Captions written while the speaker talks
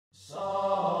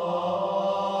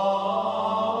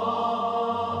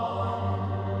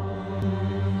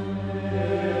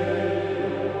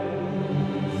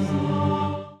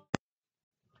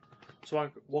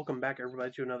Welcome back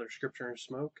everybody to another Scripture and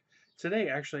Smoke. Today,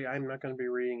 actually, I'm not going to be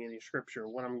reading any scripture.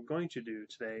 What I'm going to do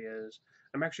today is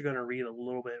I'm actually going to read a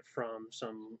little bit from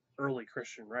some early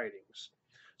Christian writings.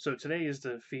 So today is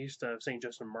the feast of Saint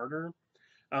Justin Martyr.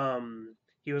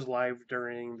 He was alive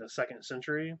during the 2nd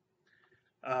century,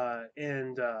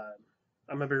 and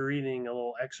I'm going to be reading a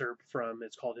little excerpt from.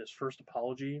 It's called his First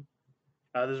Apology.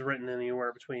 This is written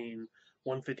anywhere between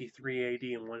 153 AD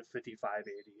and 155 AD,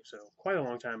 so quite a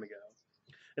long time ago.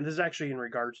 And this is actually in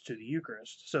regards to the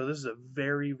Eucharist. So this is a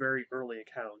very, very early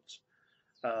account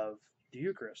of the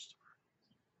Eucharist.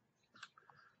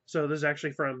 So this is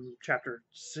actually from chapter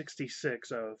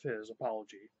 66 of his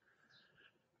Apology.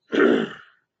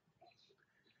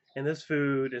 And this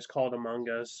food is called among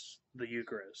us the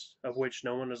Eucharist, of which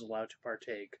no one is allowed to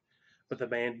partake, but the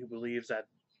man who believes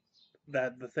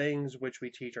that the things which we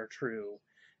teach are true,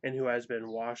 and who has been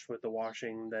washed with the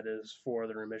washing that is for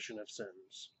the remission of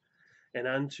sins, and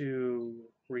unto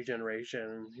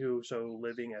regeneration, who so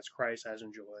living as Christ has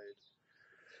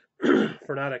enjoyed.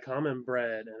 For not a common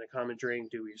bread and a common drink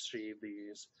do we receive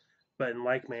these, but in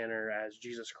like manner as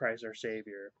Jesus Christ our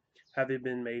Savior, having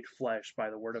been made flesh by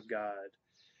the word of God,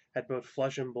 had both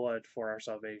flesh and blood for our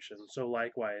salvation, so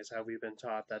likewise have we been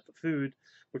taught that the food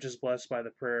which is blessed by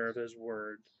the prayer of his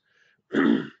word,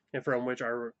 and from which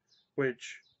our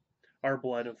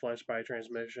blood and flesh by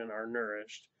transmission are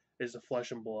nourished, is the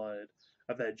flesh and blood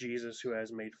of that Jesus who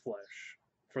has made flesh.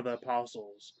 For the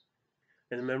apostles,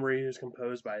 and the memory is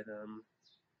composed by them,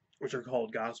 which are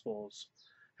called Gospels,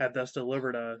 have thus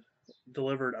delivered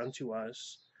unto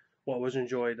us what was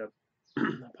enjoyed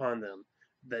upon them,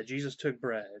 that Jesus took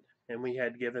bread, and we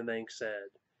had given thanks, said,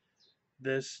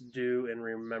 This do in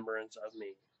remembrance of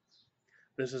me.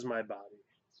 This is my body.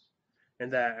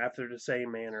 And that after the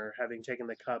same manner, having taken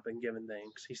the cup and given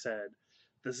thanks, he said,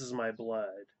 This is my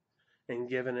blood, and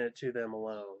given it to them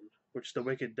alone, which the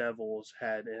wicked devils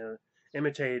had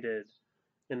imitated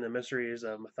in the mysteries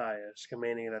of Matthias,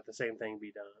 commanding that the same thing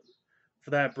be done.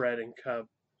 For that bread and cup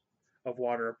of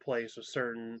water are placed with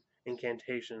certain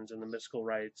incantations in the mystical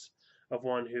rites of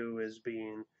one who is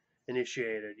being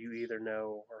initiated, you either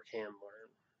know or can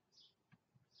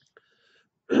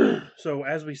learn. So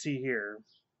as we see here,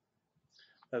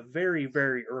 a very,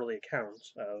 very early account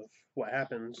of what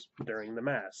happens during the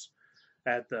Mass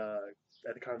at the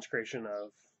consecration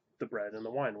of the bread and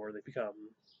the wine, where they become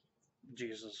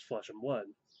Jesus' flesh and blood.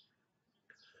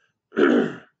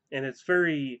 And it's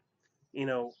very,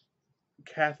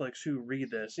 Catholics who read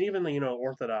this, even the,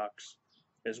 Orthodox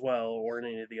as well, or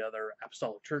any of the other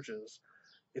apostolic churches,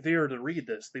 if they were to read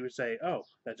this, they would say, oh,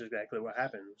 that's exactly what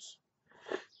happens.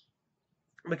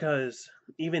 Because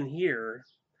even here,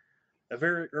 a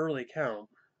very early account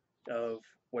of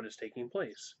what is taking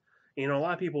place. A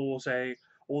lot of people will say,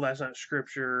 well, that's not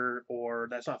scripture, or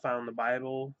that's not found in the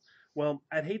Bible. Well,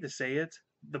 I'd hate to say it.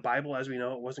 The Bible, as we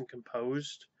know, it wasn't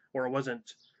composed, or it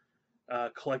wasn't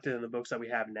collected in the books that we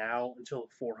have now until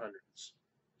the 400s.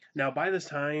 Now, by this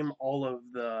time, all of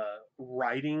the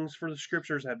writings for the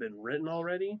scriptures have been written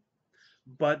already,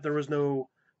 but there was no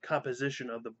composition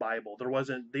of the Bible.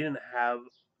 They didn't have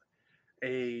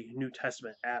a New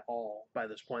Testament at all by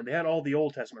this point. They had all the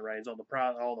Old Testament writings, all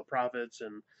the prophets,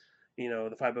 and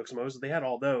the 5 books of Moses. They had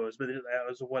all those, but that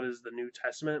was what is the New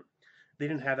Testament. They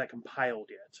didn't have that compiled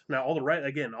yet. Now, all the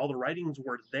writings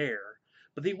were there,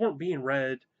 but they weren't being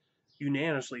read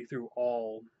unanimously through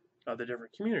all of the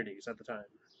different communities at the time.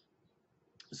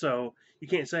 So you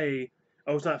can't say,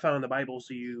 oh, it's not found in the Bible,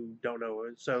 so you don't know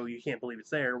it, so you can't believe it's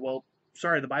there. Well,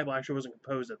 sorry, the Bible actually wasn't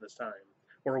composed at this time,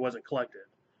 or it wasn't collected.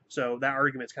 So that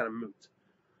argument's kind of moot.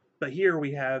 But here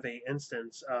we have an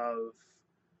instance of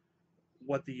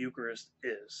what the Eucharist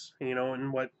is,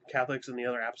 and what Catholics and the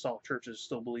other apostolic churches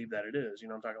still believe that it is.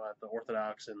 I'm talking about the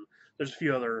Orthodox, and there's a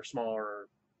few other smaller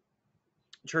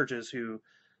churches who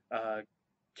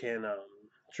can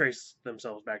trace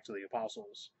themselves back to the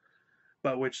apostles,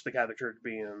 but which the Catholic Church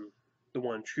being the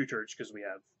one true church, because we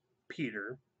have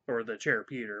Peter, or the chair of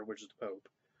Peter, which is the Pope.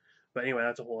 But anyway,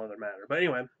 that's a whole other matter. But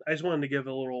anyway, I just wanted to give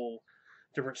a little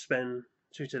different spin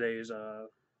to today's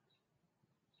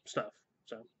stuff.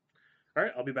 So, all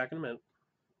right, I'll be back in a minute.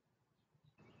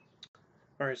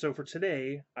 All right, so for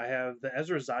today, I have the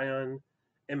Ezra Zion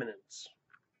Eminence.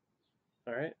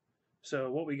 All right, so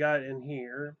what we got in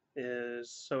here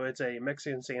is, it's a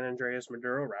Mexican San Andreas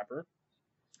Maduro wrapper,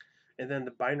 and then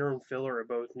the binder and filler are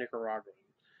both Nicaraguan.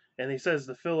 And he says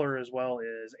the filler as well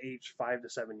is aged 5 to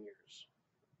 7 years.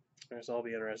 So that'll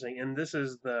be interesting. And this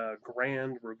is the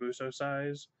grand Robusto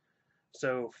size,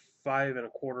 so 5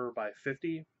 1/4 by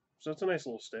 50. So it's a nice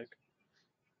little stick.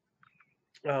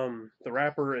 The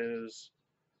wrapper is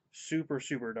super,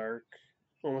 super dark,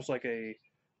 almost like a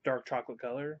dark chocolate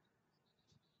color.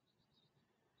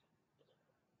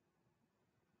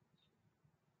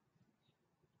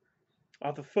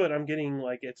 Off the foot, I'm getting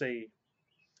like it's a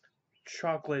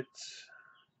chocolate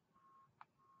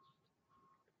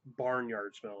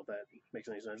barnyard smell, if that makes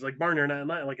any sense. Like barnyard,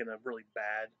 not like in a really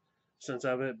bad sense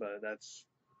of it, but that's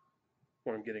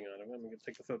what I'm getting out of it. I'm going to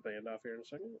take the footband off here in a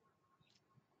second.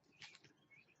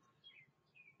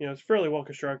 You know, it's fairly well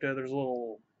constructed. There's a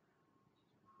little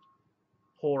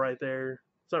hole right there.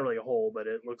 It's not really a hole, but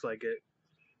it looks like it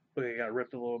got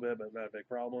ripped a little bit, but not a big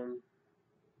problem.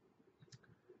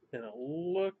 And it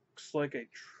looks like a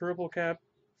triple cap,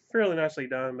 fairly nicely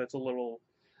done, but it's a little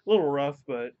rough.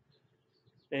 But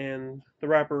and the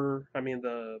wrapper, I mean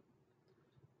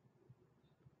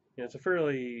it's a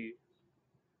fairly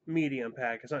medium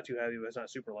pack. It's not too heavy, but it's not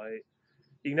super light.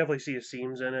 You can definitely see the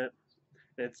seams in it.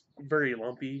 It's very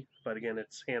lumpy, but again,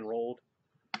 it's hand rolled.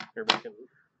 Everybody can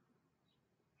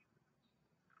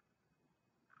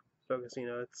focus. You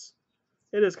know,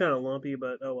 it is kind of lumpy,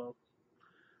 but oh well,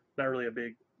 not really a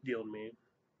big deal to me.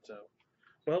 So,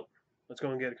 well, let's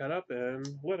go and get it cut up and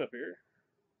lit up here.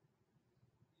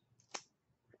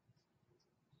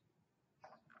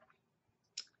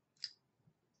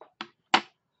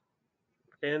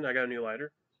 And I got a new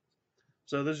lighter.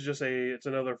 So this is just it's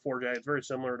another 4-jack. It's very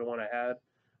similar to one I had.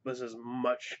 This is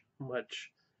much,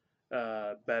 much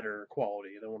better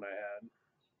quality than one I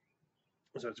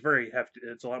had. So it's very hefty.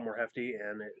 It's a lot more hefty,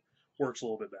 and it works a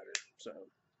little bit better. So.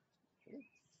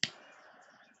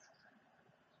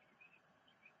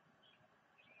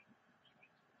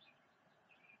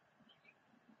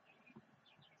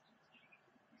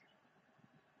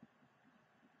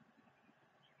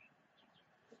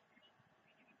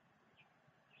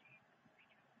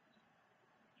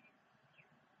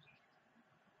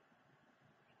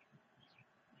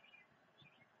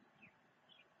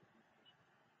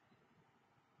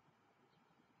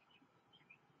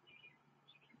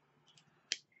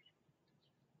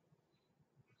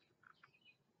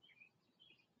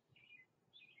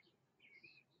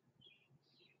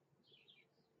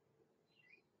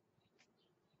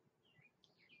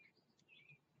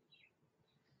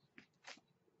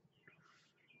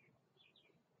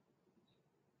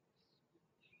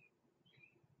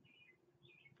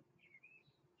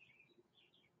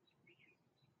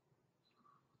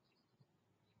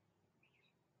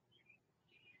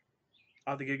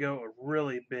 Out the get-go, a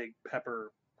really big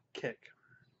pepper kick.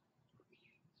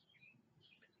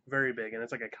 Very big, and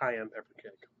it's like a cayenne pepper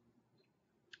kick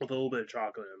with a little bit of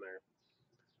chocolate in there.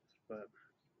 But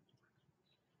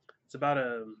it's about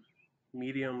a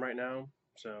medium right now,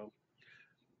 so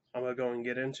I'm going to go and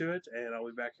get into it, and I'll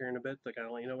be back here in a bit to kind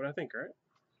of let you know what I think, all right?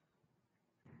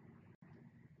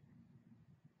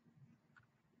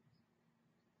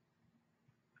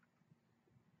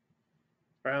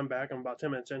 All right, I'm back. I'm about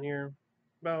 10 minutes in here,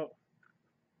 about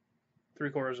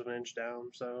 3/4 of an inch down,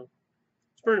 so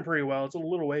it's burning pretty well. It's a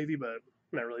little wavy, but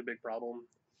not really a big problem.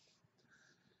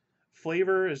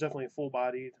 Flavor is definitely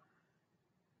full-bodied.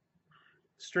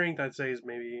 Strength, I'd say, is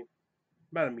maybe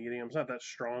about a medium. It's not that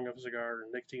strong of a cigar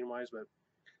nicotine-wise, but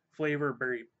flavor,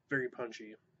 very, very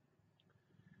punchy.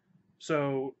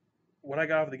 So when I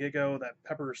got off the get-go, that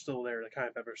pepper is still there. The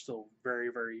cayenne pepper is still very,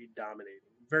 very dominating.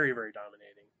 Very, very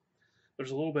dominating.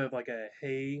 There's a little bit of like a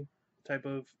hay type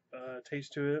of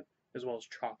taste to it, as well as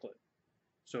chocolate.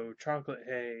 So chocolate,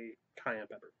 hay, cayenne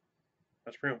pepper.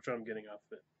 That's pretty much what I'm getting off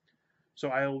of it. So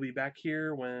I will be back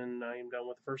here when I'm done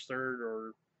with the first third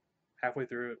or halfway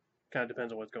through it. Kind of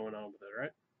depends on what's going on with it, all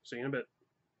right? See you in a bit.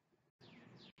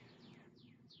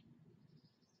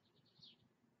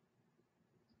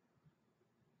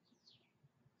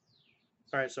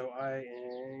 All right, so I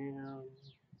am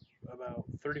about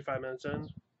 35 minutes in,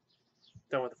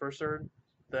 done with the first third.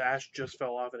 The ash just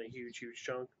fell off in a huge, huge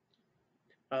chunk.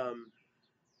 Um,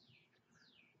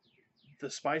 the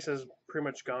spice has pretty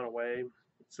much gone away.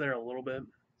 It's there a little bit,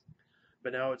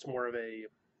 but now it's more of a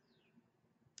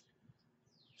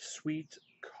sweet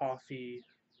coffee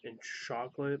and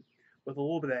chocolate with a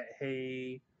little bit of that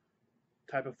hay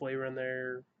type of flavor in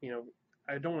there. You know,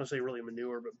 I don't want to say really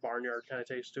manure, but barnyard kind of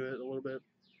taste to it a little bit.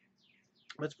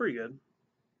 But it's pretty good.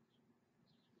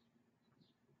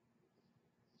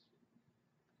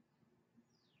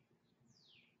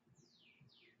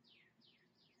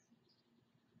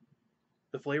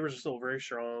 The flavors are still very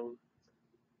strong.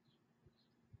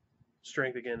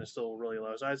 Strength again is still really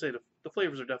low. So I'd say the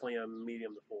flavors are definitely a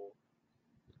medium to full,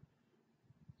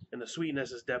 and the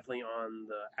sweetness is definitely on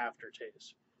the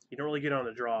aftertaste. You don't really get on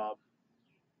the draw,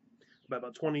 but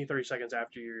about 20, 30 seconds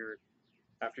after you're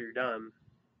done,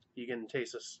 you can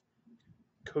taste this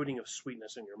coating of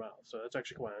sweetness in your mouth. So that's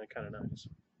actually kind of nice.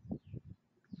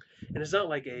 And it's not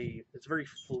like it's very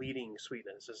fleeting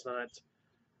sweetness. It's not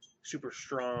super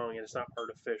strong and it's not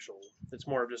artificial. It's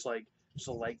more of just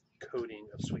a light coating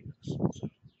of sweetness. So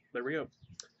there we go.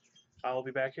 I'll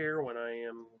be back here when I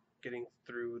am getting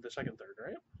through the second third,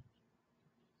 right?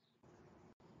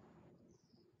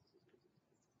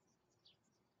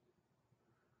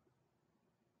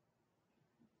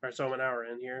 All right, so I'm an hour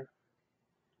in here,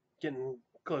 getting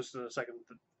close to the second,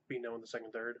 being done with the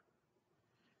second third.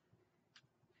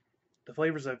 The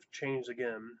flavors have changed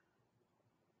again.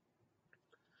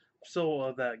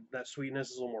 Still, that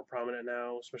sweetness is a little more prominent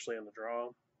now, especially on the draw.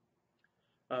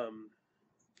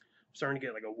 Starting to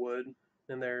get like a wood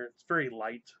in there. It's very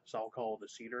light, so I'll call it a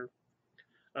cedar.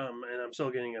 And I'm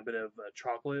still getting a bit of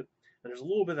chocolate, and there's a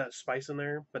little bit of that spice in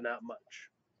there, but not much.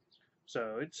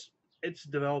 So it's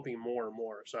developing more and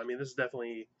more. So I mean, this is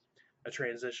definitely a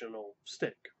transitional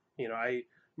stick. I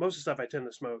most of the stuff I tend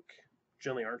to smoke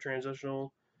generally aren't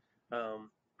transitional. Um,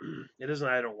 it isn't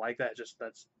I don't like that, just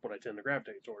that's what I tend to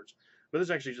gravitate towards. But this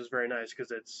is actually just very nice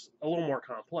because it's a little more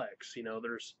complex.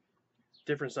 There's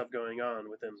different stuff going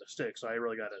on within the stick, so I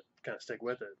really got to kind of stick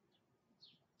with it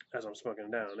as I'm smoking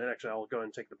it down. And actually, I'll go ahead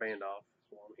and take the band off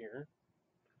while I'm here.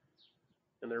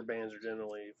 And their bands are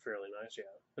generally fairly nice. Yeah,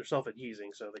 they're self-adhesing,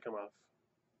 so they come off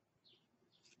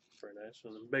very nice.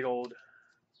 And a big old,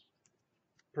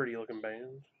 pretty-looking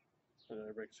band.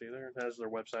 Everybody can see there. It has their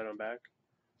website on back.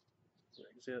 You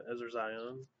can see it, Ezra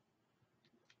Zion.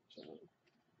 So,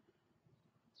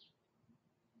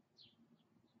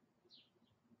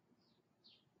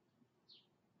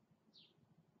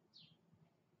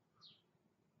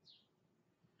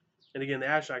 and again, the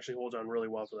ash actually holds on really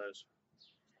well for those.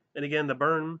 And again, the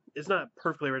burn is not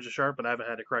perfectly rich and sharp, but I haven't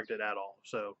had to correct it at all.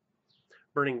 So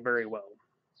burning very well.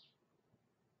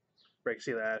 But you can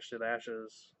see the ash. The ash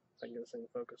is, if I can get this thing to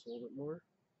focus a little bit more.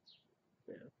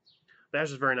 Yeah. The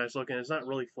ash is very nice looking. It's not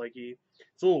really flaky.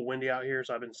 It's a little windy out here,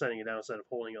 so I've been setting it down instead of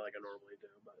holding it like I normally do.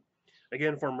 But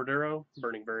again, for Maduro,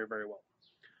 burning very, very well.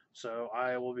 So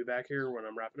I will be back here when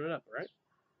I'm wrapping it up, all right?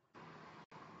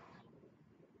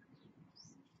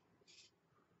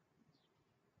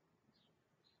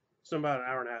 So I'm about an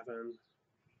hour and a half in.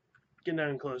 Getting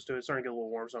down close to it. It's starting to get a little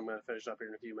warm, so I'm going to finish up here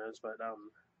in a few minutes. But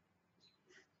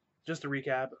just to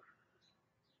recap,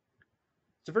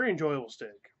 it's a very enjoyable stick.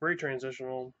 Very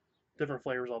transitional. Different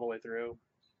flavors all the way through.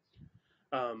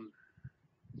 Um,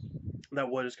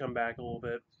 that wood has come back a little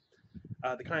bit.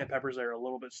 The cayenne peppers there are a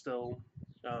little bit still.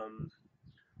 A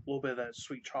little bit of that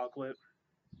sweet chocolate.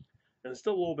 And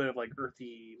still a little bit of like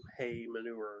earthy hay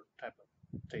manure type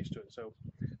of taste to it. So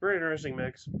very interesting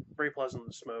mix. Very pleasant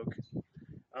to smoke.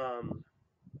 Um,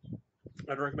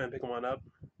 I'd recommend picking one up.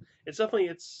 It's up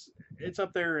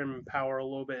there in power a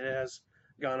little bit. It has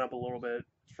gone up a little bit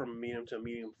from medium to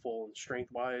medium full and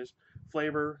strength wise.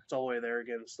 Flavor, it's all the way there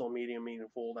again. Still medium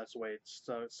full. That's the way it's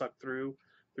stuck through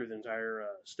the entire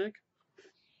stick.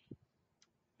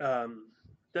 Um,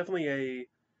 Definitely a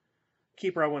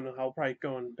keeper. I'll probably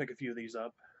go and pick a few of these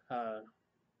up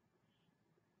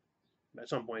at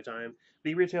some point in time.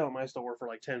 The retail at my store for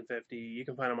like $10.50. You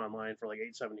can find them online for like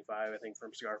 $8.75, I think,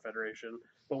 from Cigar Federation.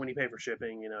 But when you pay for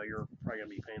shipping, you're probably gonna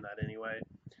be paying that anyway.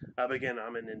 But again,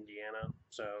 I'm in Indiana,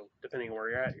 so depending on where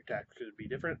you're at, your tax could be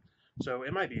different. So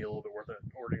it might be a little bit worth it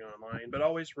ordering online. But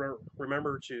always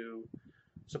remember to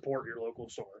support your local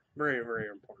store. Very, very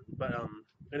important. But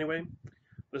anyway,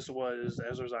 this was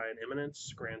Ezra Zion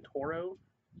Eminence Grand Toro.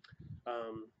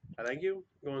 I thank you.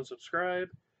 Go and subscribe.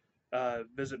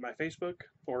 Visit my Facebook,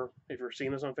 or if you're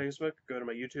seeing this on Facebook, go to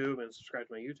my YouTube and subscribe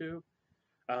to my YouTube.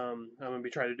 I'm going to be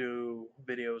trying to do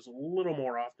videos a little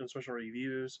more often, special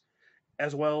reviews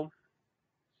as well.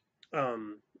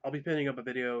 I'll be pinning up a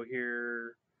video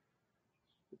here.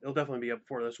 It'll definitely be up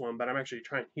before this one, but I'm actually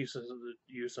trying to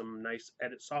use some nice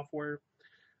edit software.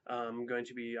 I'm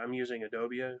using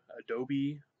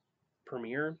Adobe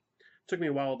Premiere. It took me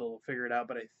a while to figure it out,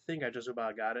 but I think I just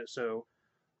about got it. So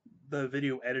the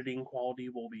video editing quality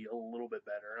will be a little bit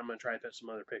better. I'm going to try to put some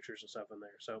other pictures and stuff in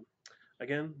there. So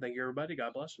again, thank you everybody.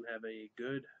 God bless and have a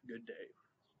good day.